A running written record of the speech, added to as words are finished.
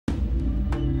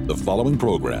The following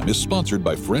program is sponsored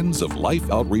by Friends of Life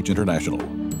Outreach International.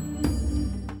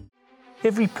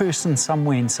 Every person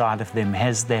somewhere inside of them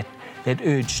has that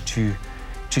urge to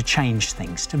change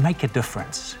things, to make a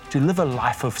difference, to live a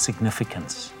life of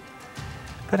significance.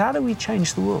 But how do we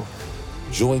change the world?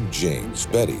 Join James,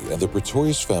 Betty, and the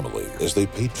Pretorius family as they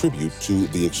pay tribute to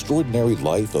the extraordinary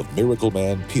life of miracle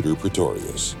man Peter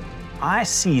Pretorius. I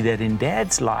see that in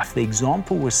Dad's life, the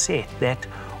example was set that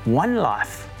one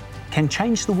life can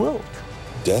change the world.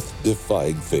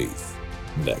 Death-defying faith.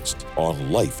 Next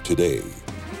on Life Today.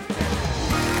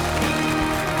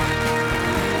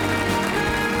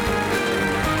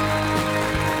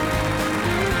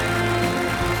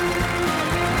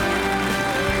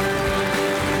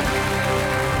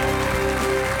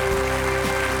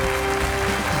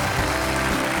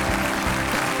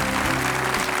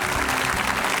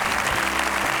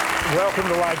 Welcome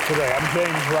to Life Today. I'm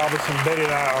James Robinson. Betty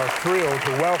and I are thrilled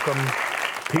to welcome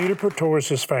Peter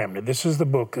Pretorius' family. This is the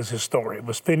book, this is his story. It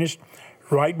was finished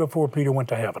right before Peter went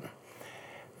to heaven.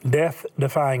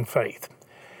 Death-defying faith.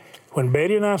 When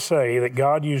Betty and I say that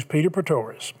God used Peter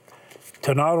Pretorius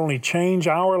to not only change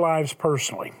our lives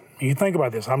personally, you think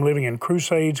about this, I'm living in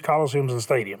crusades, coliseums, and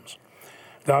stadiums.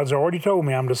 God's already told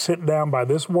me I'm to sit down by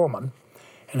this woman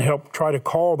and help try to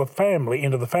call the family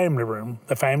into the family room,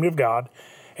 the family of God,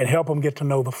 and help them get to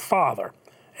know the Father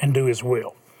and do His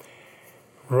will.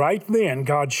 Right then,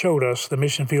 God showed us the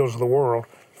mission fields of the world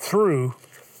through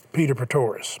Peter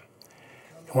Pretorius.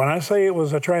 When I say it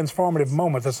was a transformative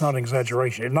moment, that's not an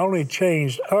exaggeration. It not only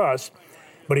changed us,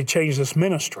 but it changed this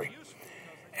ministry.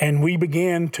 And we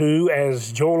began to,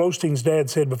 as Joel Osteen's dad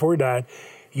said before he died,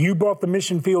 you brought the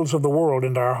mission fields of the world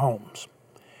into our homes.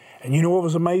 And you know what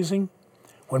was amazing?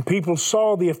 When people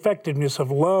saw the effectiveness of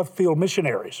love-filled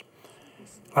missionaries,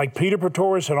 like Peter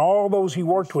Pretorius and all those he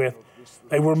worked with,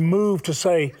 they were moved to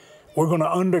say, we're going to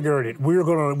undergird it. We're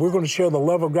going to share the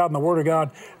love of God and the Word of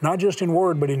God, not just in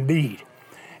word, but in deed.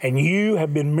 And you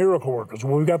have been miracle workers.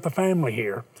 Well, we've got the family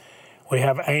here. We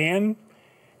have Ann,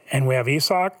 and we have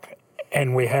Isak,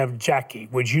 and we have Jackie.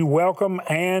 Would you welcome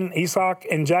Ann, Isak,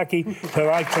 and Jackie to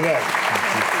Life Today?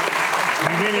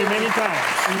 You've been here many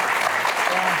times.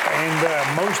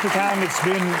 And most of the time it's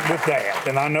been with Dad.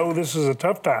 And I know this is a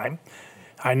tough time.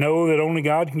 I know that only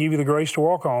God can give you the grace to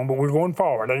walk on, but we're going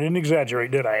forward. I didn't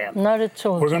exaggerate, did I, Ann? Not at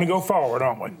all. We're going to go forward,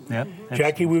 aren't we? Yep.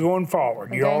 Jackie, we're going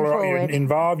forward. You all are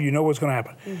involved. You know what's going to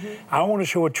happen. Mm-hmm. I want to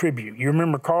show a tribute. You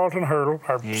remember Carlton Hurdle,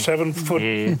 our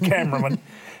 7-foot cameraman.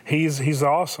 He's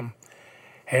awesome.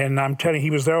 And I'm telling you,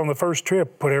 he was there on the first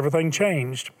trip, but everything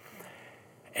changed.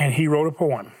 And he wrote a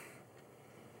poem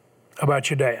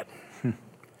about your dad.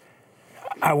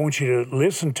 I want you to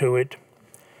listen to it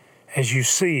as you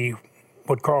see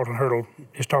what Carlton Hurdle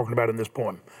is talking about in this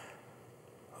poem.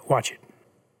 Watch it.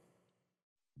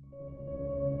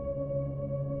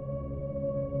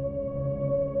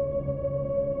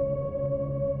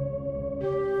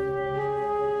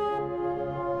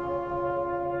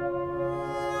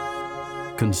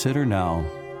 Consider now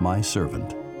my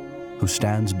servant, who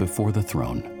stands before the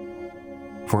throne.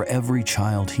 For every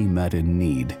child he met in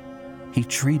need, he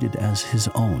treated as his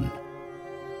own.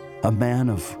 A man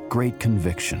of great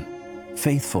conviction,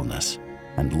 faithfulness,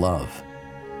 and love.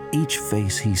 Each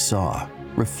face he saw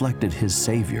reflected his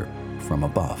Savior from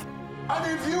above.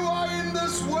 And if you are in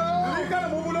this world,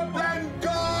 then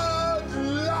God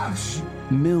loves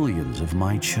you. Millions of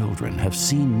my children have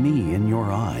seen me in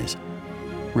your eyes,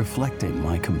 reflecting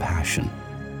my compassion,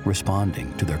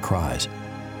 responding to their cries.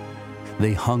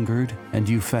 They hungered, and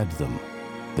you fed them.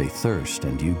 They thirst,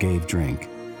 and you gave drink.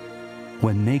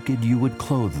 When naked, you would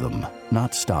clothe them,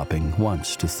 not stopping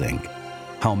once to think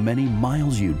how many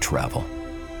miles you'd travel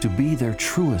to be their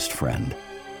truest friend.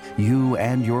 You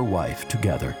and your wife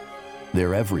together,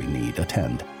 their every need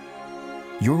attend.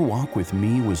 Your walk with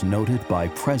me was noted by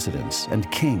presidents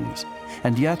and kings,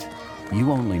 and yet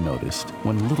you only noticed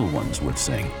when little ones would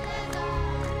sing.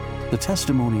 The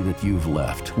testimony that you've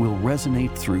left will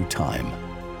resonate through time.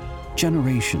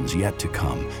 Generations yet to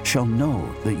come shall know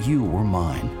that you were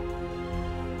mine.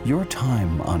 Your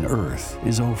time on earth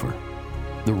is over.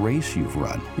 The race you've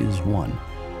run is won.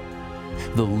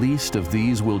 The least of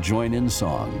these will join in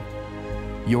song.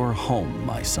 You're home,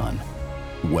 my son.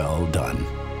 Well done.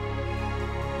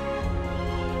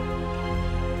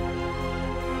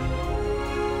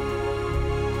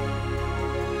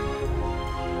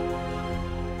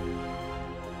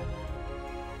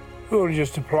 We want to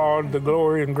just applaud the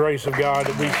glory and grace of God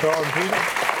that we saw in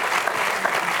Peter.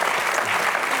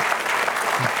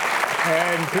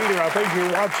 And Peter, I think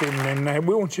you're watching, and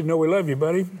we want you to know we love you,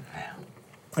 buddy.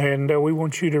 And we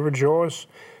want you to rejoice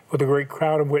with a great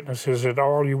crowd of witnesses that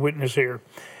all you witness here.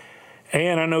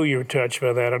 And I know you're touched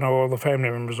by that. I know all the family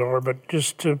members are, but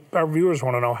just our viewers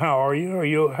want to know, how are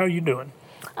you? How are you doing?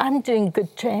 I'm doing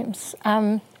good, James.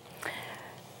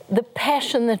 The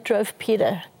passion that drove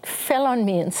Peter fell on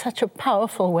me in such a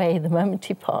powerful way the moment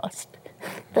he passed,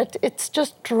 that it's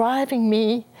just driving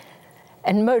me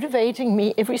and motivating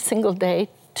me every single day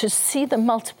to see the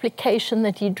multiplication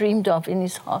that he dreamed of in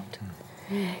his heart.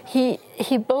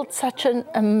 He built such an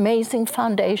amazing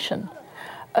foundation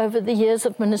over the years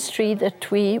of ministry that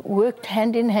we worked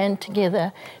hand in hand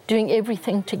together, doing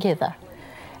everything together.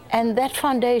 And that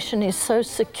foundation is so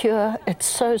secure, it's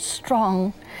so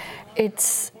strong,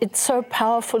 it's so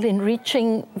powerful in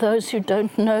reaching those who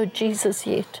don't know Jesus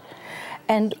yet,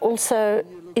 and also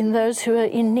in those who are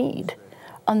in need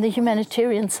on the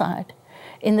humanitarian side,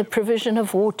 in the provision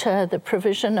of water, the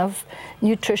provision of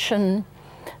nutrition,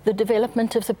 the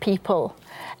development of the people.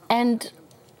 And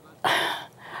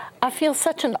I feel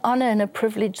such an honor and a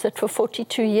privilege that for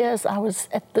 42 years I was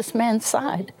at this man's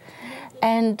side.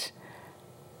 And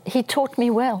he taught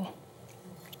me well.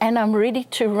 And I'm ready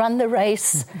to run the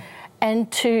race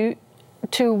and to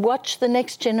watch the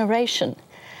next generation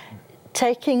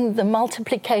taking the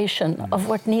multiplication of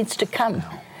what needs to come,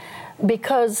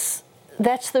 because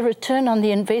that's the return on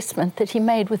the investment that he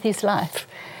made with his life.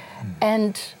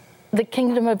 And the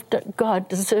kingdom of God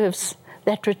deserves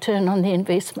that return on the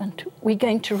investment. We're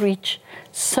going to reach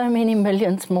so many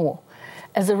millions more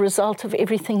as a result of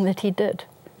everything that he did.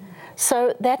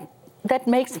 So that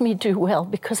makes me do well,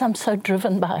 because I'm so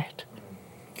driven by it.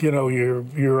 You know, you're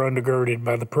undergirded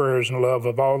by the prayers and love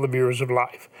of all the viewers of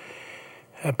life.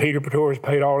 Peter Pretorius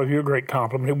paid all of you a great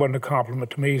compliment. It wasn't a compliment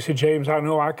to me. He said, James, I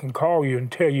know I can call you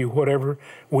and tell you whatever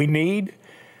we need.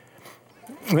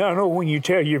 Now, I know when you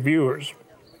tell your viewers,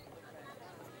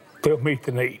 they'll meet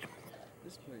the need.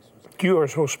 You are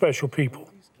so special people.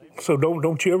 So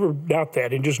don't you ever doubt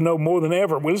that, and just know more than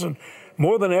ever. Listen,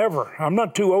 more than ever. I'm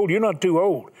not too old. You're not too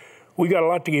old. We got a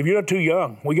lot to give. You're not too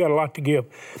young. We got a lot to give.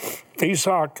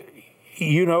 Isak,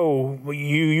 you know,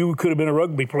 you could have been a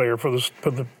rugby player for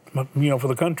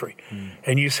the country,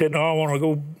 and you said, no, I want to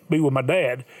go be with my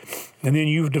dad, and then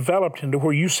you've developed into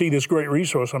where you see this great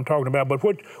resource I'm talking about. But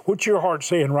what's your heart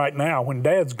saying right now when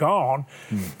Dad's gone,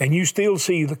 and you still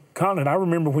see the continent? I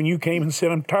remember when you came and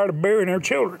said, I'm tired of burying our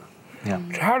children. Yeah.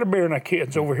 I'm tired of burying our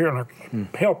kids over here, and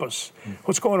help us.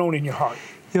 What's going on in your heart?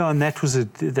 Yeah, and that was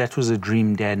a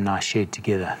dream Dad and I shared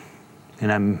together. You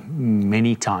know,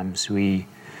 many times we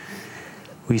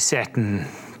sat in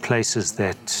places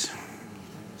that,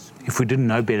 if we didn't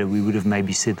know better, we would have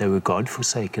maybe said they were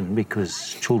God-forsaken,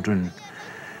 because children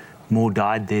more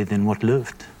died there than what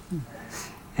lived.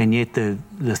 And yet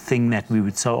the thing that we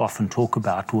would so often talk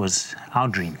about was our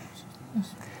dream.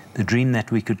 The dream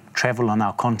that we could travel on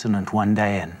our continent one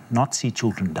day and not see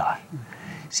children die,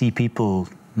 see people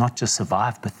not just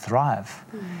survive but thrive.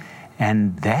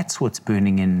 And that's what's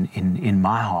burning in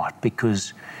my heart,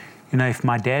 because, you know, if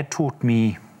my dad taught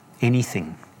me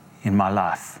anything in my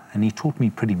life, and he taught me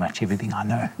pretty much everything I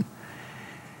know,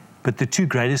 but the two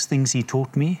greatest things he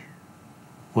taught me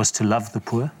was to love the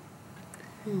poor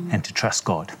and to trust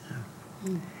God.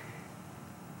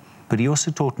 But he also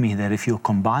taught me that if you'll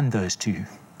combine those two,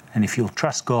 and if you'll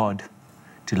trust God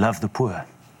to love the poor,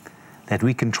 that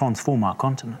we can transform our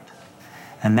continent.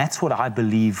 And that's what I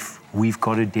believe we've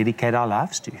got to dedicate our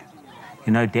lives to.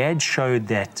 You know, Dad showed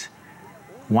that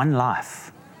one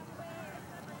life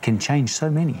can change so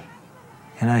many.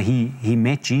 You know, he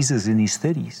met Jesus in his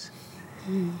 30s,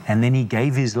 and then he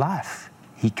gave his life.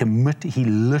 He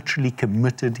literally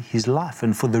committed his life.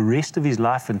 And for the rest of his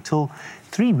life, until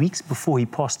 3 weeks before he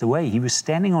passed away, he was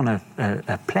standing on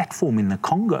a platform in the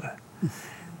Congo,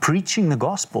 preaching the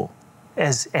gospel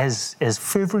as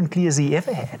fervently as he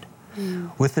ever had,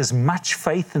 with as much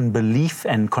faith and belief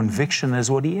and conviction as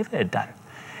what he ever had done.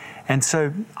 And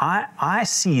so I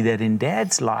see that in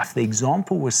Dad's life, the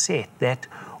example was set that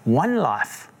one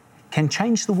life can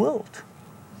change the world.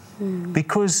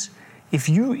 Because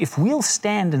if we'll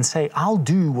stand and say, I'll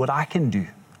do what I can do,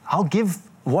 I'll give,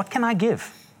 what can I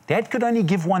give? Dad could only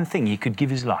give one thing. He could give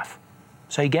his life.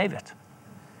 So he gave it.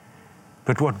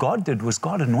 But what God did was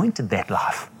God anointed that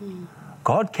life.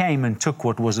 God came and took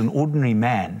what was an ordinary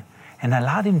man and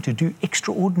allowed him to do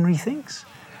extraordinary things.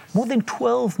 More than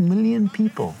 12 million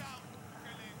people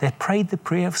that prayed the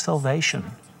prayer of salvation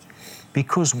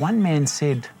because one man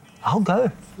said, I'll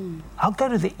go. I'll go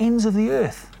to the ends of the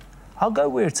earth. I'll go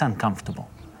where it's uncomfortable.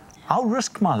 I'll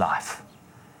risk my life.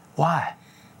 Why?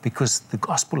 Because the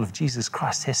gospel of Jesus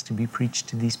Christ has to be preached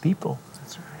to these people.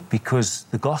 That's right. Because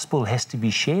the gospel has to be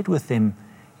shared with them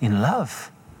in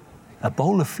love. a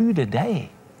bowl of food a day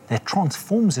that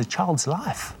transforms a child's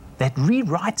life, that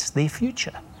rewrites their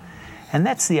future. And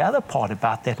that's the other part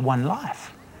about that one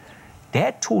life.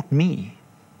 Dad taught me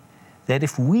that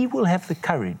if we will have the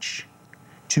courage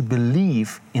to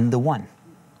believe in the one.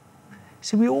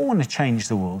 See, we all want to change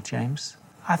the world, James.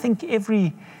 I think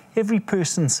every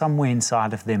person somewhere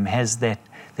inside of them has that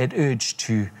urge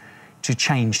to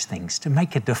change things, to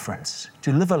make a difference,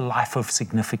 to live a life of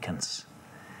significance.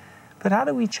 But how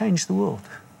do we change the world?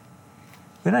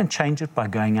 We don't change it by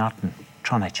going out and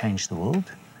trying to change the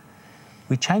world.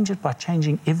 We change it by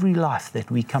changing every life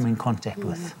that we come in contact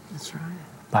with. That's right.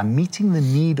 By meeting the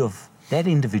need of that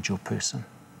individual person,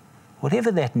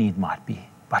 whatever that need might be,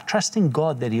 by trusting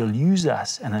God that He'll use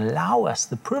us and allow us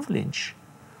the privilege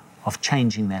of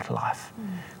changing that life.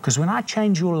 Because when I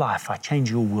change your life, I change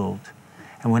your world.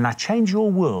 And when I change your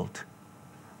world,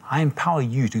 I empower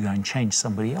you to go and change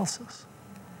somebody else's.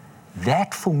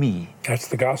 That, for me, that's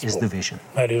the gospel. Is the vision.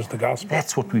 That is the gospel.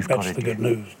 That's what we've got to do. That's the good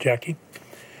news. Jackie,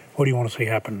 what do you want to see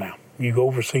happen now? You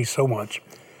oversee so much,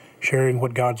 sharing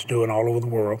what God's doing all over the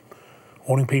world,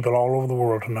 wanting people all over the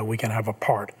world to know we can have a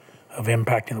part of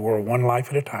impacting the world one life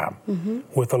at a time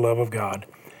with the love of God,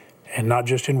 and not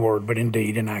just in word, but in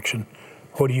deed, in action.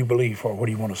 What do you believe for? What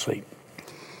do you want to see?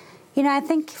 You know, I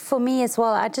think for me as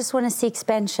well, I just want to see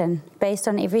expansion based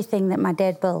on everything that my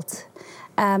dad built.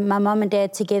 My mom and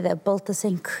dad together built this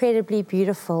incredibly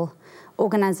beautiful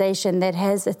organization that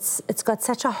has, it's got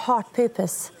such a heart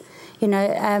purpose. You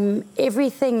know,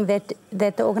 everything that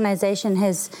the organization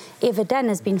has ever done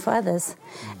has been for others.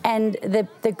 And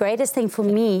the greatest thing for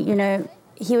me, you know,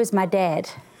 he was my dad.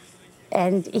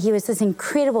 And he was this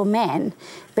incredible man,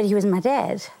 but he was my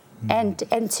dad. And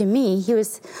to me, he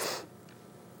was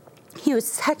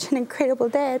such an incredible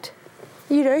dad.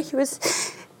 You know,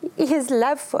 his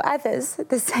love for others,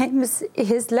 the same as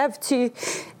his love to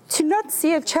not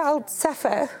see a child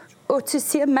suffer, or to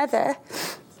see a mother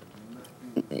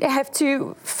have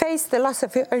to face the loss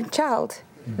of her own child.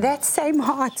 That same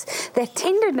heart, that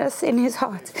tenderness in his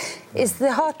heart, is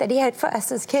the heart that he had for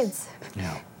us as kids.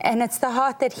 Yeah. And it's the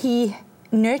heart that he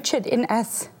nurtured in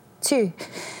us too.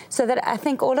 So that I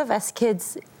think all of us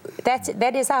kids,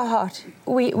 that is our heart.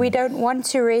 We don't want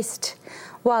to rest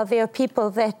while there are people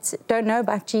that don't know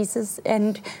about Jesus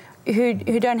and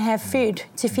who don't have food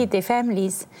to feed their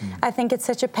families. I think it's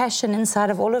such a passion inside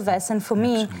of all of us. And for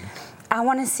me, I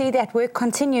want to see that work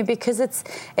continue, because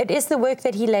it is the work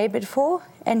that he labored for,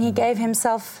 and he gave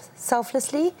himself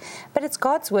selflessly, but it's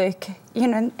God's work, you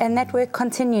know, and that work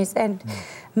continues. And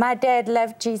my dad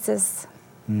loved Jesus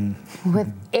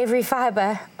with every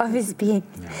fiber of his being,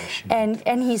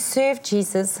 and he served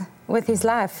Jesus with his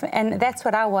life, and that's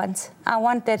what I want. I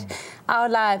want that our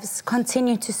lives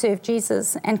continue to serve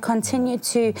Jesus and continue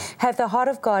to have the heart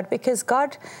of God, because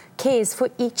God cares for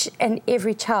each and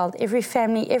every child, every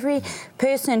family, every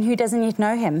person who doesn't yet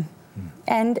know him.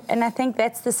 And I think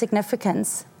that's the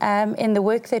significance in the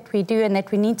work that we do and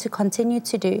that we need to continue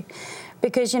to do.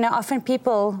 Because, you know, often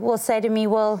people will say to me,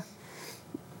 well,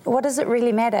 what does it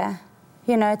really matter?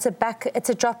 You know, it's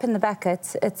a drop in the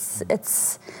bucket.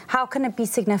 It's how can it be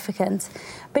significant?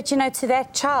 But, you know, to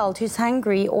that child who's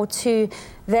hungry, or to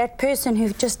that person who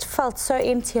just felt so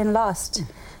empty and lost,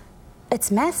 it's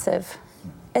massive.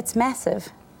 It's massive.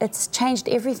 It's changed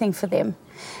everything for them.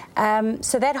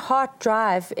 So that heart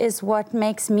drive is what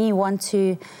makes me want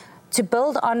to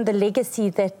build on the legacy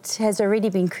that has already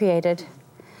been created,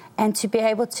 and to be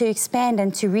able to expand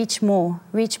and to reach more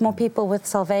people with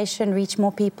salvation, reach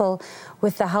more people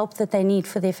with the help that they need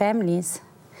for their families.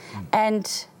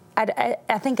 And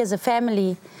I think as a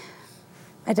family,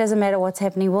 it doesn't matter what's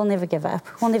happening, we'll never give up,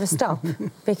 we'll never stop,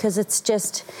 because it's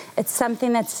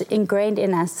something that's ingrained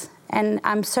in us. And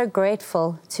I'm so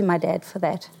grateful to my dad for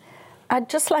that. I'd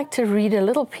just like to read a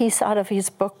little piece out of his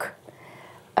book,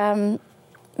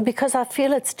 because I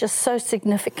feel it's just so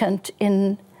significant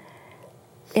in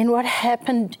what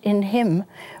happened in him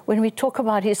when we talk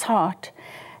about his heart.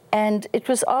 And it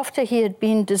was after he had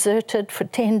been deserted for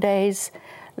 10 days,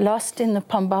 lost in the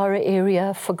Pambara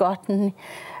area, forgotten.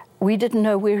 We didn't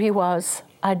know where he was.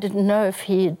 I didn't know if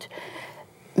he'd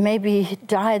maybe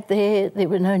died there. There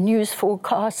were no news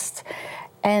forecasts.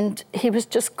 And he was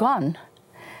just gone.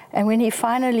 And when he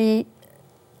finally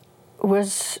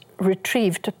was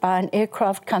retrieved by an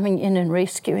aircraft coming in and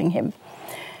rescuing him,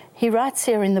 he writes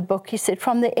here in the book, he said,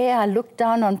 "From the air I looked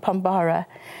down on Pambara,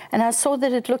 and I saw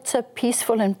that it looked so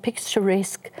peaceful and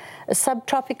picturesque, a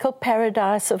subtropical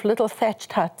paradise of little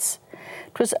thatched huts.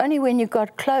 It was only when you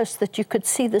got close that you could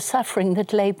see the suffering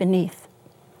that lay beneath.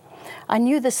 I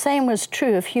knew the same was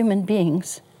true of human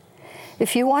beings.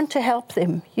 If you want to help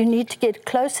them, you need to get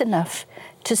close enough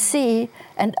to see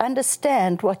and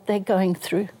understand what they're going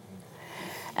through.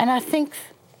 And I think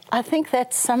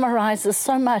that summarizes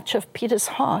so much of Peter's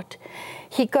heart.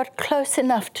 He got close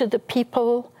enough to the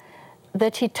people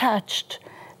that he touched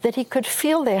that he could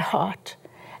feel their heart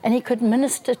and he could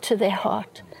minister to their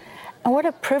heart. And what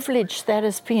a privilege that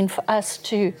has been for us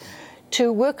to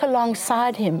work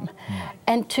alongside him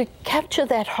and to capture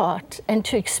that heart and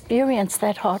to experience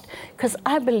that heart, because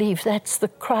I believe that's the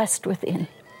Christ within.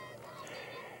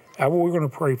 We're going to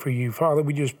pray for you. Father,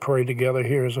 we just pray together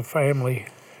here as a family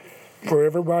for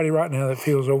everybody right now that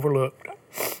feels overlooked.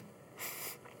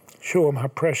 Show them how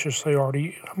precious they are to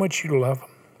you, how much you love them,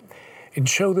 and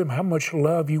show them how much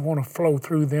love you want to flow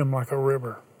through them like a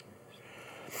river.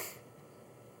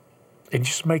 And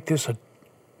just make this a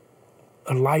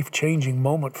life-changing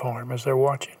moment for them as they're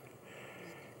watching.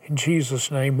 In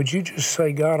Jesus' name, would you just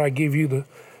say, God, I give you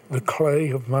the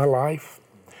clay of my life.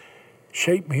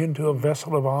 Shape me into a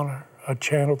vessel of honor, a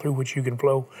channel through which you can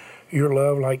flow your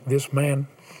love like this man,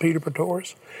 Peter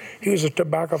Pretorius. He was a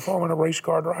tobacco farmer and a race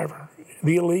car driver,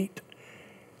 the elite.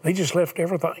 They just left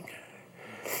everything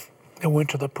and went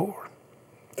to the poor.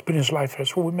 It's been his life.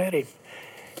 That's where we met him.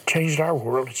 It changed our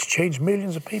world. It's changed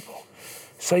millions of people,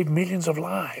 saved millions of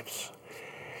lives.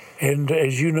 And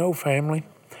as you know, family,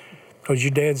 because your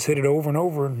dad said it over and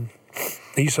over, and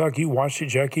Isak, you watched it,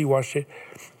 Jackie, you watched it,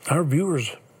 our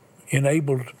viewers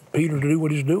enabled Peter to do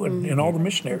what he's doing and all the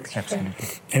missionaries. Absolutely.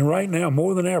 And right now,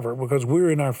 more than ever, because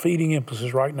we're in our feeding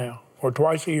emphasis right now, or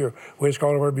twice a year, we ask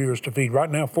all of our viewers to feed.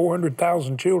 Right now,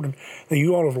 400,000 children that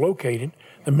you all have located,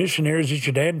 the missionaries that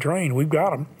your dad trained, we've got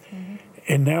them.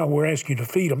 And now we're asking you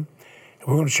to feed them.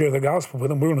 We're going to share the gospel with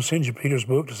them. We're going to send you Peter's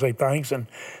book to say thanks and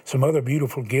some other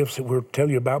beautiful gifts that we'll tell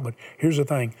you about. But here's the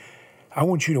thing. I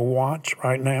want you to watch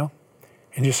right now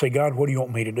and just say, God, what do you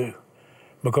want me to do?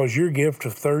 Because your gift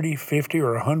of $30, $50,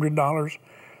 or $100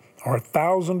 or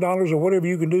 $1,000 or whatever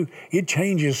you can do, it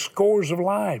changes scores of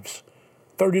lives.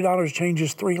 $30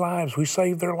 changes 3 lives. We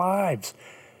save their lives.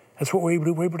 That's what we're able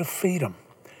to do. We're able to feed them.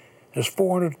 There's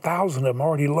 400,000 of them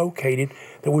already located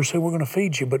that we say we're going to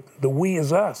feed you, but the we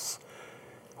is us.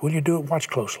 Will you do it? Watch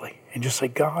closely and just say,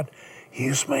 God,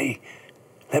 use me.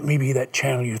 Let me be that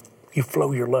channel you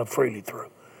flow your love freely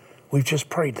through. We've just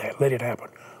prayed that. Let it happen.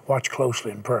 Watch closely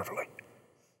and prayerfully.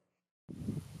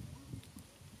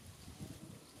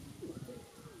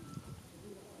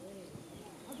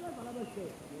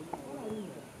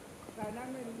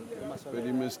 But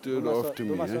you must do it after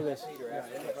me, eh?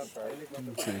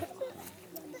 Okay.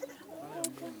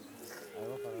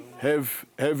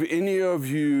 Have any of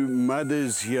you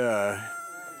mothers here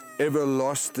ever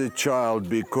lost a child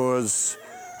because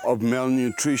of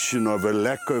malnutrition, of a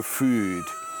lack of food?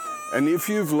 And if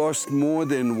you've lost more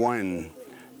than one,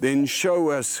 then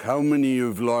show us how many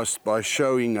you've lost by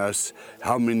showing us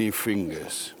how many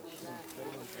fingers.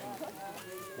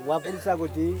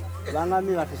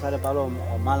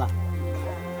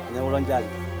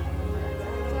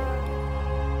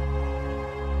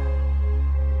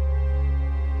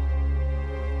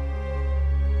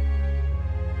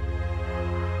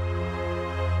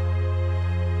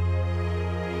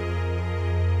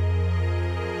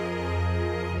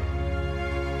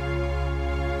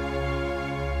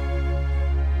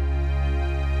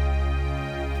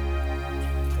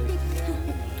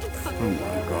 Oh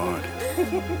my God.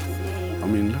 I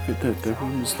mean, look at that. That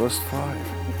one's lost 5.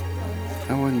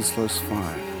 That one's lost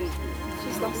 5.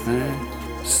 She's lost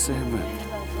 7.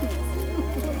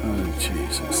 Oh,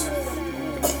 Jesus.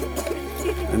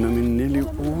 And I mean, nearly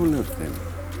all of them.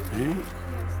 Eh?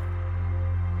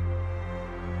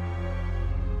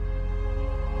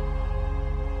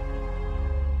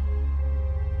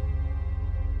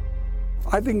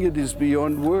 I think it is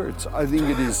beyond words. I think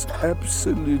it is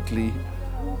absolutely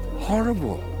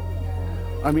horrible.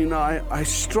 I mean, I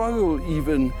struggle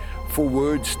even for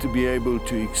words to be able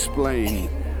to explain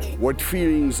what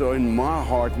feelings are in my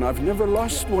heart. And I've never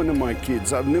lost one of my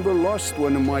kids. I've never lost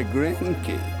one of my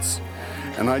grandkids.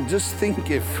 And I just think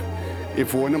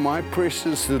if one of my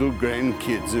precious little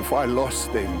grandkids, if I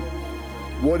lost them,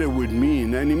 what it would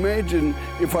mean. And imagine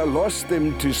if I lost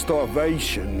them to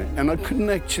starvation and I couldn't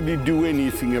actually do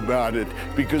anything about it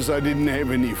because I didn't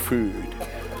have any food.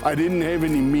 I didn't have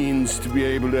any means to be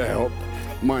able to help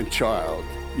my child,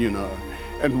 you know,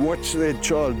 and watch that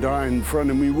child die in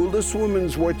front of me. Well, this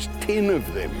woman's watched 10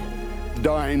 of them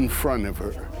die in front of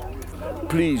her.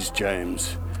 Please,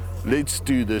 James, let's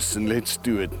do this and let's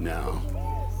do it now.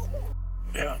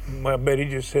 Yeah, well, Betty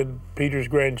just said Peter's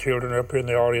grandchildren are up here in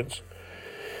the audience.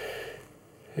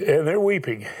 And they're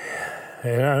weeping,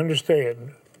 and I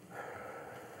understand.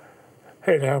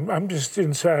 Hey, now, I'm just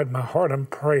inside my heart, I'm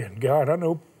praying. God, I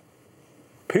know,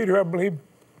 Peter, I believe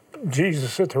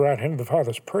Jesus at the right hand of the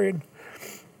Father's praying.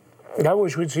 And I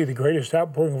wish we'd see the greatest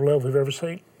outpouring of love we've ever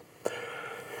seen.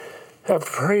 I've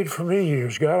prayed for many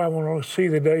years. God, I want to see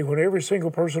the day when every single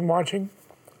person watching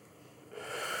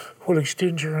will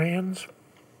extend your hands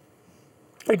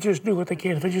and just do what they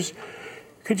can. If they just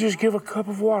could just give a cup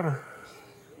of water.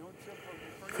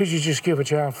 Could you just give a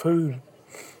child food?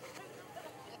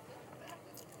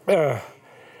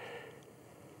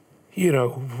 You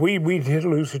know, we did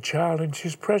lose a child, and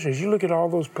she's precious. You look at all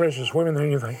those precious women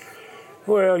and you think,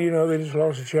 well, you know, they just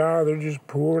lost a child. They're just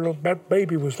poor. That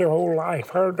baby was their whole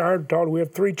life. Our daughter, we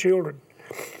have 3 children,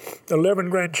 11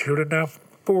 grandchildren, now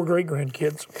 4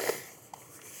 great-grandkids.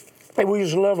 And we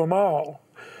just love them all.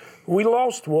 We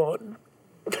lost one.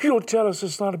 You'll tell us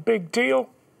it's not a big deal.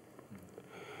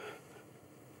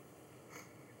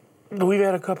 We've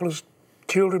had a couple of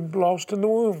children lost in the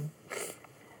womb.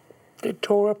 It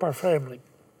tore up our family.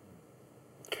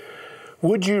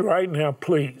 Would you right now,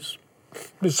 please,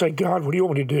 just say, God, what do you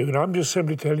want me to do? And I'm just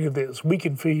simply telling you this. We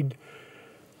can feed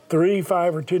 3,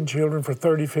 5, or 10 children for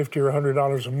 $30, $50, or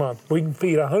 $100 a month. We can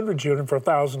feed 100 children for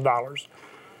 $1,000.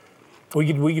 We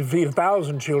can feed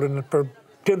 1,000 children for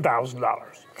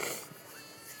 $10,000.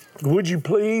 Would you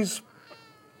please?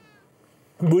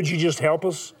 Would you just help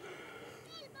us?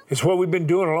 It's what we've been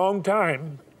doing a long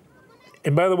time.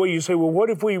 And by the way, you say, well, what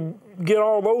if we get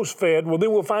all those fed? Well,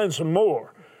 then we'll find some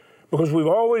more. Because we've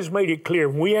always made it clear,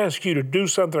 when we ask you to do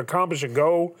something, accomplish a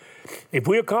goal, if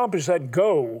we accomplish that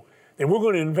goal, then we're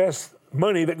going to invest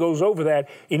money that goes over that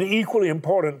in equally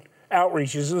important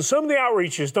outreaches. And some of the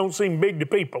outreaches don't seem big to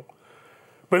people,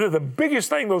 but they're the biggest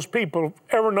thing those people have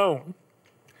ever known.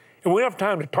 And we don't have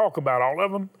time to talk about all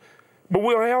of them, but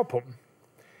we'll help them.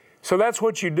 So that's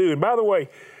what you do. And by the way,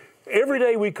 every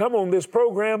day we come on this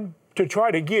program to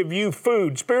try to give you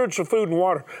food, spiritual food and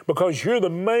water, because you're the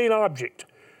main object.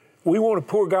 We want to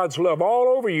pour God's love all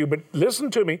over you, but listen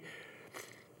to me.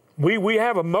 We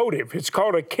have a motive. It's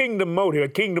called a kingdom motive, a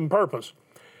kingdom purpose.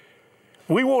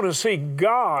 We want to see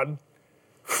God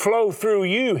flow through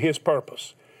you, His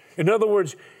purpose. In other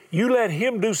words, you let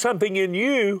Him do something in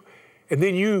you, and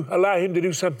then you allow Him to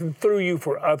do something through you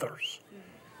for others.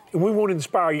 And we want to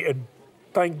inspire you, and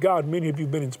thank God many of you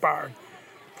have been inspired.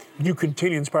 You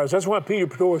continue to inspire us. That's why Peter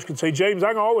Pretorius can say, James,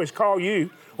 I can always call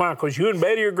you. Why? Because you and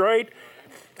Betty are great.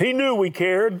 He knew we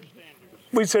cared.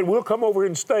 We said, we'll come over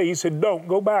and stay. He said, don't.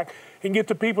 Go back and get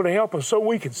the people to help us so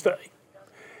we can stay.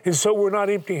 And so we're not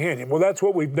empty-handed. Well, that's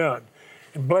what we've done.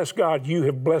 And bless God, you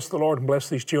have blessed the Lord and blessed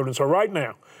these children. So right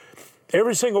now,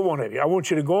 every single one of you, I want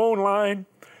you to go online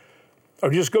or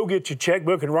just go get your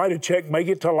checkbook and write a check, make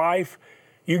it to life.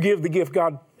 You give the gift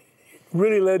God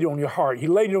really laid it on your heart. He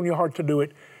laid it on your heart to do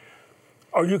it.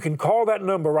 Or you can call that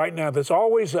number right now. There's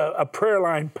always a prayer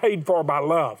line paid for by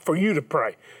love for you to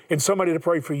pray and somebody to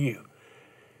pray for you.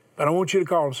 But I want you to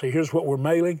call and say, here's what we're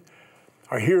mailing,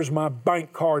 or here's my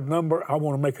bank card number. I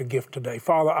want to make a gift today.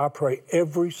 Father, I pray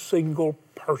every single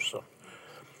person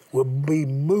will be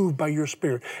moved by your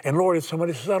Spirit. And Lord, if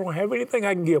somebody says, I don't have anything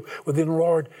I can give, well then,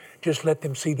 Lord, just let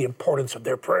them see the importance of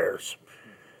their prayers,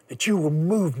 that you will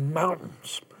move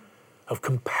mountains of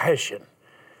compassion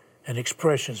and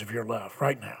expressions of your love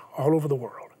right now, all over the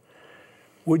world.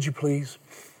 Would you please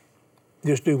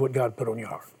just do what God put on your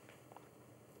heart?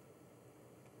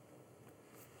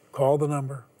 Call the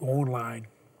number, go online,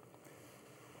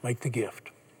 make the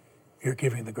gift. You're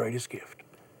giving the greatest gift.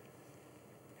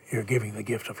 You're giving the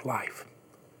gift of life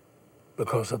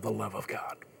because of the love of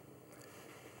God.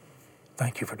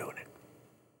 Thank you for doing it.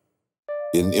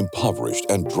 In impoverished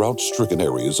and drought-stricken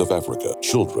areas of Africa,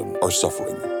 children are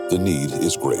suffering. The need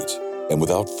is great, and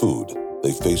without food,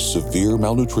 they face severe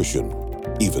malnutrition,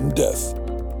 even death.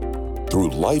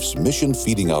 Through Life's Mission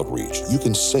Feeding Outreach, you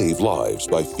can save lives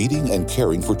by feeding and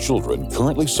caring for children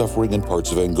currently suffering in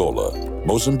parts of Angola,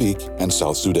 Mozambique, and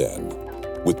South Sudan.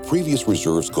 With previous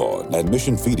reserves gone and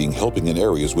Mission Feeding helping in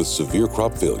areas with severe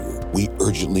crop failure, we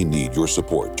urgently need your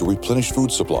support to replenish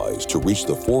food supplies to reach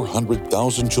the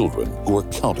 400,000 children who are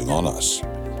counting on us.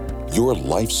 Your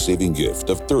life-saving gift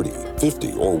of $30,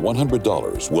 $50, or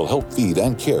 $100 will help feed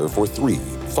and care for 3,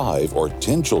 5, or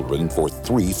 10 children for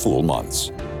 3 full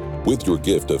months. With your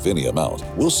gift of any amount,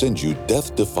 we'll send you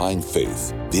Death-Defying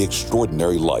Faith, the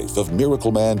extraordinary life of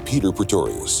miracle man Peter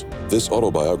Pretorius. This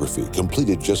autobiography,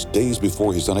 completed just days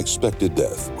before his unexpected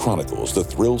death, chronicles the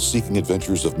thrill-seeking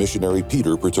adventures of missionary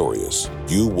Peter Pretorius.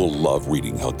 You will love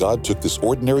reading how God took this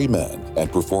ordinary man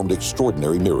and performed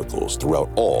extraordinary miracles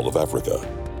throughout all of Africa.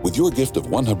 With your gift of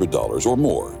 $100 or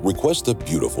more, request the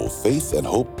beautiful Faith and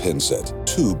Hope pen set.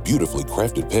 2 beautifully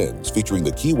crafted pens featuring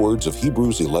the key words of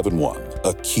Hebrews 11:1,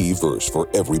 a key verse for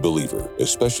every believer,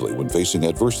 especially when facing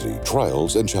adversity,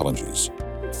 trials, and challenges.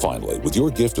 Finally, with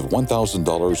your gift of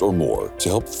 $1,000 or more to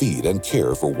help feed and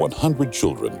care for 100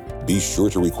 children, be sure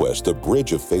to request the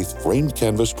Bridge of Faith framed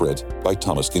canvas print by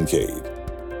Thomas Kincaid.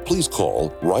 Please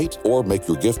call, write, or make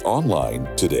your gift online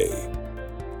today.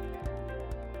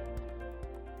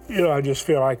 You know, I just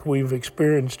feel like we've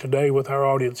experienced today with our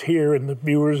audience here and the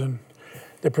viewers and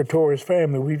the Pretorius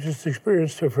family, we've just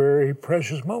experienced a very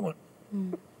precious moment.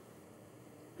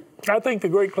 I think the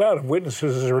great cloud of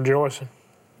witnesses is rejoicing.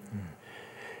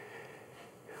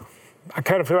 I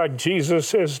kind of feel like Jesus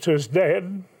says to his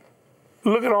dad,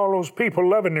 look at all those people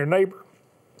loving their neighbor.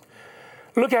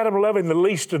 Look at them loving the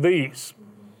least of these.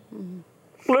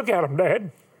 Look at them,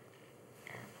 Dad.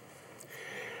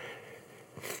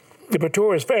 The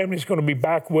Pretorius family is going to be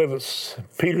back with us.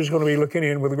 Peter's going to be looking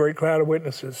in with a great cloud of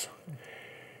witnesses.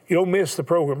 You don't miss the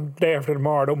program day after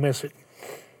tomorrow. Don't miss it.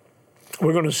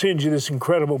 We're going to send you this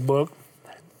incredible book,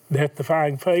 Death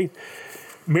Defying Faith.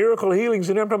 Miracle healings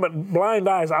and everything, but blind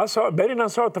eyes. I saw it. Betty and I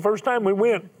saw it the first time we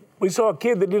went. We saw a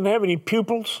kid that didn't have any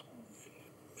pupils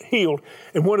healed.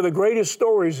 And one of the greatest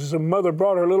stories is a mother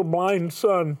brought her little blind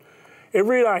son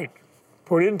every night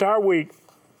for an entire week.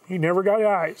 He never got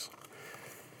eyes.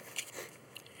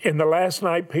 And the last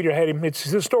night, Peter had him,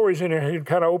 the story's in there, he'd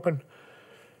kind of open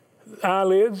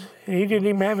eyelids, and he didn't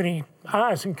even have any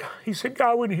eyes. And he said,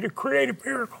 God, we need a creative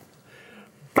miracle.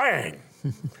 Bang!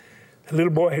 The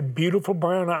little boy had beautiful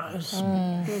brown eyes,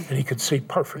 and he could see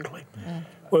perfectly.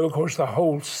 Well, of course, the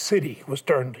whole city was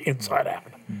turned inside out.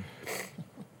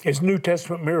 It's New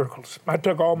Testament miracles. I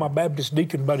took all my Baptist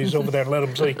deacon buddies over there and let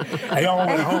them see. They all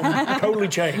went home, totally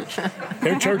changed.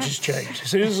 Their churches changed.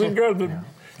 This is incredible.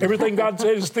 Everything God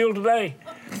said is still today.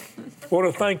 I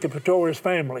want to thank the Pretorius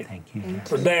family. Thank you.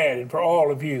 For Dad and for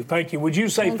all of you. Thank you. Would you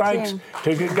say thanks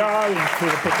to God and to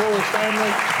the Pretorius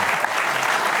family?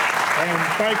 And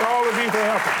thank all of you for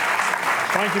helping.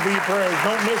 Thank you for your prayers.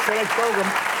 Don't miss the next program.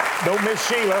 Don't miss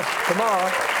Sheila tomorrow.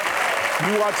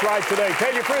 You watch Life Today.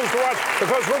 Tell your friends to watch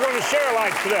because we're going to share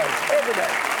Life Today every day.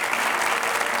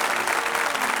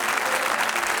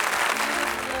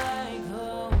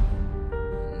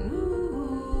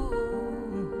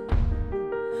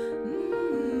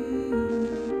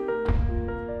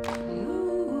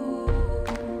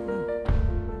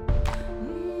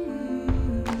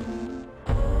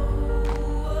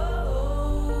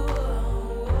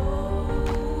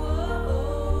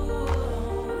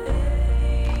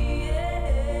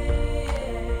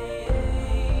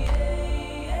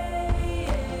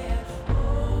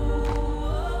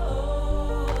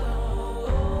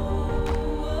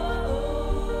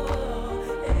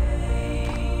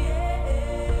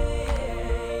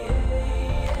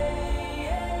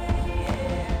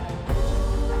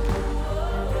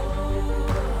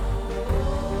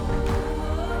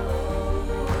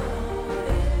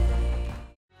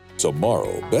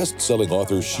 Tomorrow, best-selling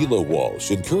author Sheila Walsh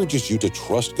encourages you to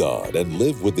trust God and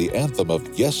live with the anthem of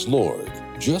Yes, Lord,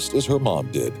 just as her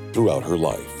mom did throughout her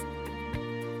life.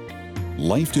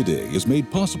 Life Today is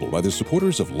made possible by the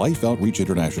supporters of Life Outreach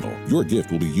International. Your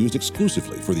gift will be used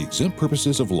exclusively for the exempt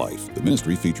purposes of life. The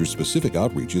ministry features specific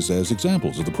outreaches as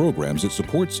examples of the programs it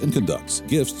supports and conducts.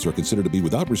 Gifts are considered to be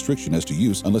without restriction as to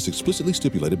use unless explicitly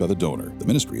stipulated by the donor. The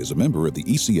ministry is a member of the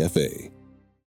ECFA.